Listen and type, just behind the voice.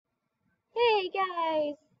Hey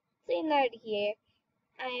guys, Leonard here.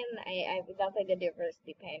 I don't think I do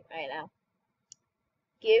diversity paint right now.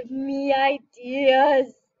 Give me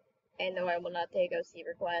ideas. And no, I will not take OC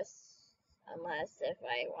requests unless if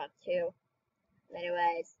I want to.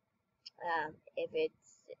 Anyways, if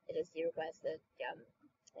it's an OC request that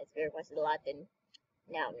it's been requested a lot, then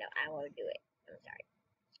no, I won't do it. I'm sorry.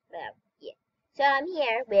 But yeah. So I'm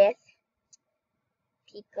here with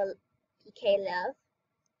PK Love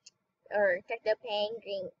or Techno Pain,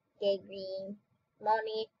 Gay Green,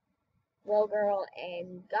 Money, Will Girl,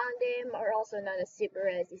 and Gundam are also known as Super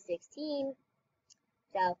Rosy 16.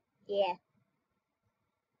 So, yeah.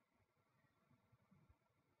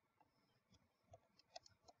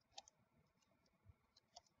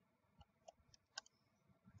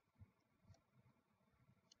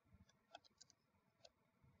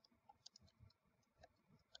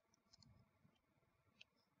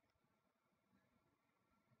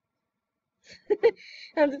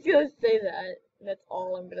 I'm just gonna say that. That's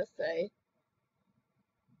all I'm gonna say.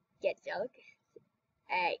 Get joke?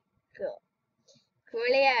 Hey, cool.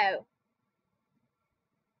 Coolio.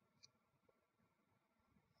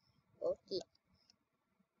 Okay.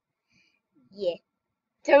 Yeah.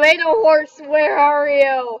 Tomato Horse, where are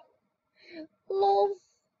you? Lol.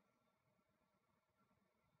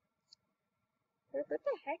 Where the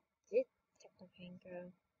heck did Technopain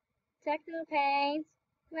go? Technopain,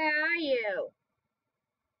 where are you?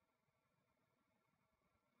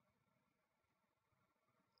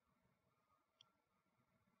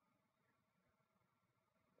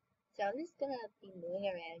 So I'm just gonna be moving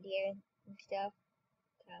around here and stuff.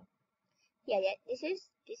 So yeah, this is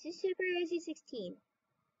Super Rosy 16.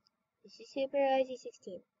 This is Super Rosy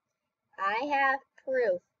 16. I have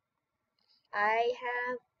proof. I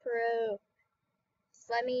have proof. Just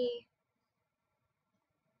let me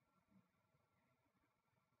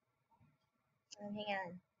hang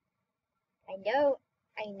on.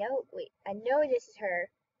 Wait, I know this is her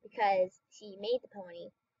because she made the pony.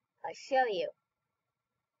 I'll show you.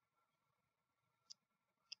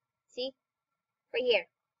 See? Right here.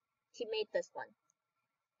 She made this one.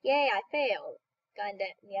 Yay, I failed.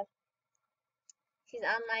 Kinda, yep. She's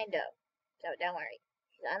online though, so don't worry.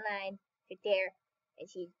 She's online, right there, and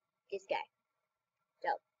she's this guy.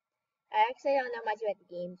 So, I actually don't know much about the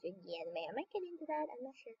games or the anime. I might get into that, I'm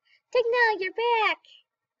not sure. Techno, you're back!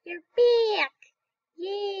 You're back!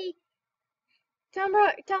 Yay!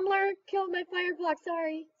 Tumblr killed my fireblock,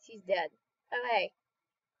 sorry. She's dead. Oh, hey.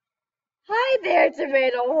 Hi there,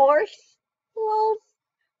 Tomato Horse! Lol.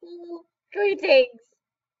 Greetings!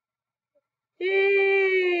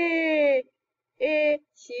 She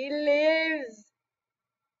lives!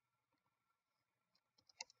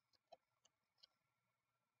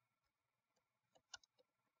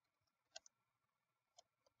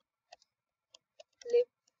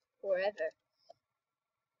 Live forever.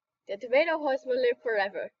 The tomato horse will live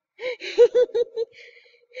forever.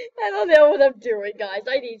 I don't know what I'm doing, guys.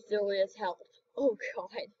 I need serious help. Oh,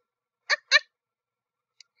 God.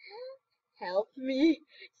 Help me.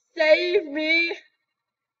 Save me.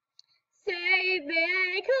 Save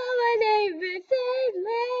me. Call my name and save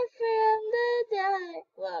me from the dark.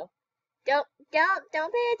 Whoa. Don't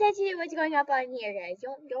pay attention to what's going up on here, guys.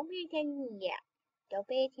 Don't pay attention to that. Don't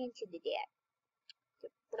pay attention to that.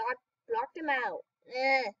 Block them out.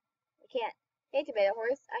 I can't. Hey, tomato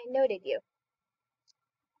horse. I noted you.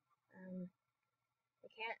 I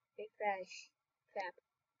can't refresh. Crap.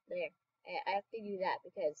 There. I have to do that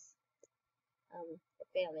because I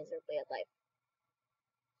fail miserably at life.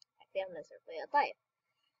 I fail miserably at life.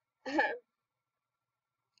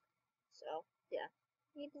 So yeah.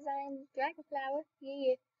 You design dragon flower.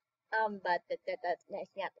 Yeah. But that's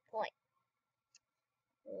not the point.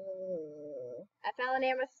 I found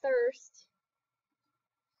amethyst.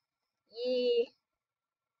 Yeah.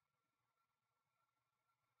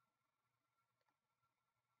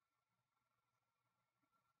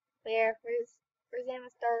 Where's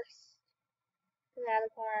amethyst? Another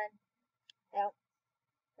corn. Nope.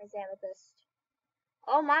 Where's amethyst?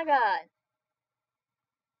 Oh my god.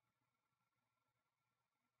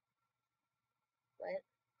 What?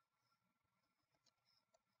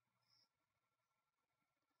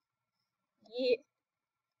 Yeah.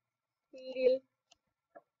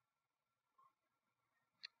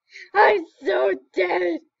 I'm so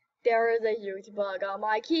dead! There is a huge bug on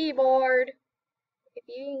my keyboard. If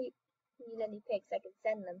you need any pics, I can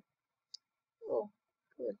send them. Oh,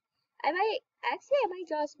 cool. I might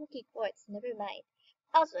draw Spooky Quartz. Never mind.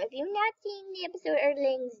 Also, if you've not seen the episode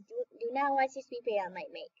Earthlings, do not watch this replay I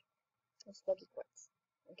might make of Spooky Quartz.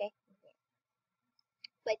 Okay?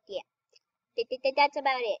 But yeah, that's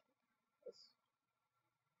about it.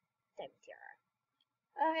 time tiara.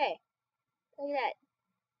 Oh hey, look at that.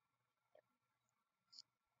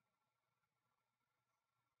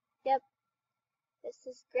 Yep, this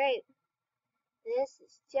is great. This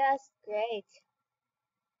is just great.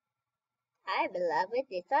 I'm in love with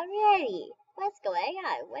this already. What's going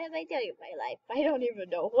on? What am I doing with my life? I don't even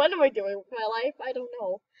know. What am I doing with my life? I don't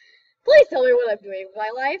know. Please tell me what I'm doing with my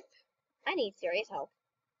life. I need serious help.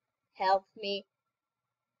 Help me.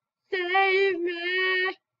 Save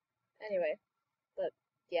me! Anyway, but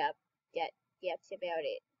yeah, that's about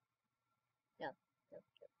it. No, no,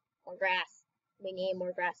 no. More grass. We need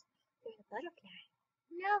more grass. There's a butterfly.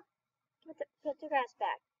 No, put the grass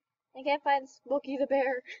back. I can't find Smokey the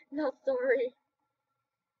Bear. Not sorry.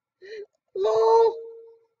 LOL!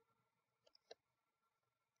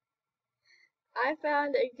 I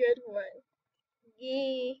found a good one.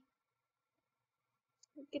 Yay.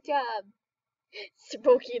 Good job.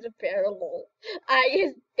 Smokey the Bear, lol. I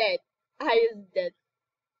is dead. I is dead.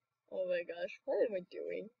 Oh my gosh, what am I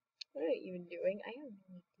doing? What am I even doing? I have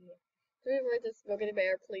no idea. 3 words of Smokey the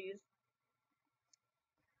Bear, please.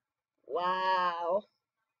 Wow.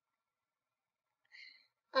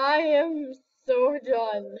 I am so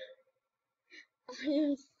done. I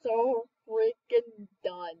am so freaking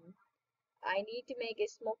done. I need to make a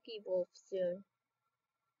smoky wolf soon.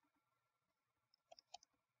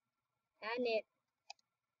 And it.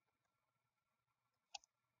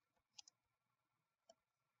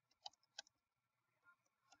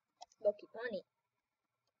 Smoky pony.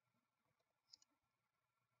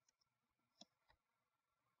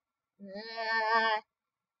 Ah.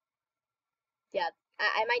 Yeah,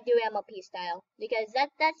 I might do MLP style because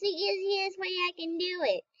that's the easiest way I can do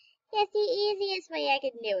it. That's the easiest way I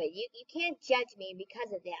can do it. You can't judge me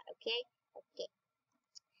because of that, okay? Okay.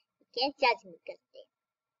 You can't judge me because of that.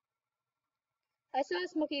 I saw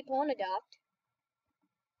Smokey Pone adopt.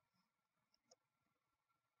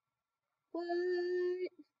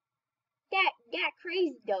 What? That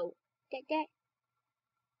crazy though. That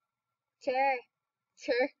sure.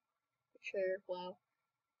 Sure. Sure. Wow.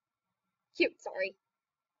 Cute, sorry.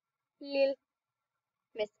 Lil.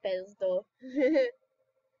 Misspells though. I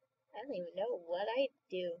don't even know what I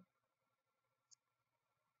do.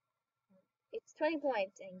 It's 20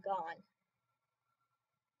 points and gone.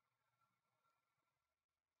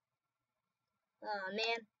 Aw,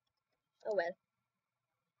 man. Oh well.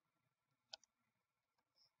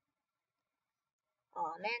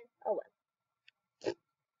 Aw, man. Oh well.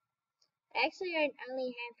 Actually, I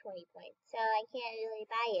only have 20 points, so I can't really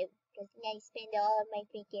buy it because then I spend all of my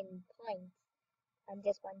freaking points on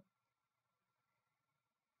this one.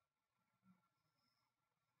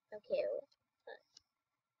 Okay.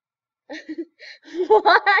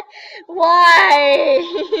 Why? Why?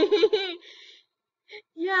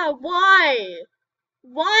 Yeah, why?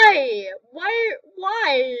 Why?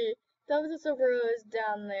 Why? Those arrows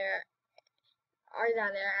down there are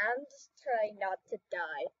down there. I'm just trying not to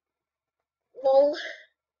die. Lol. What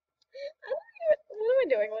am I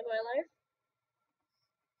doing with my life?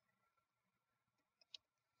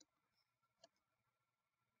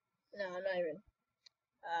 No, I'm not even.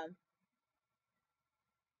 Um.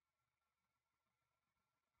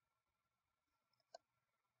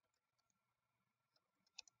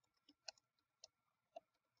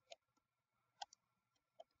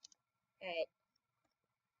 Alright.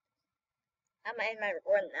 I'm gonna end my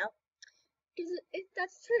recording now. Because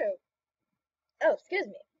that's true. Oh, excuse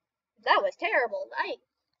me. That was terrible.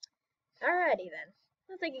 Alrighty then.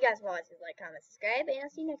 Well, thank you guys for watching. Like, comment, subscribe, and I'll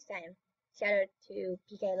see you next time. Shout out to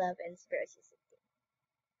PK Love and Spiracy 60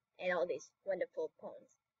 and all these wonderful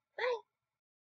poems. Bye!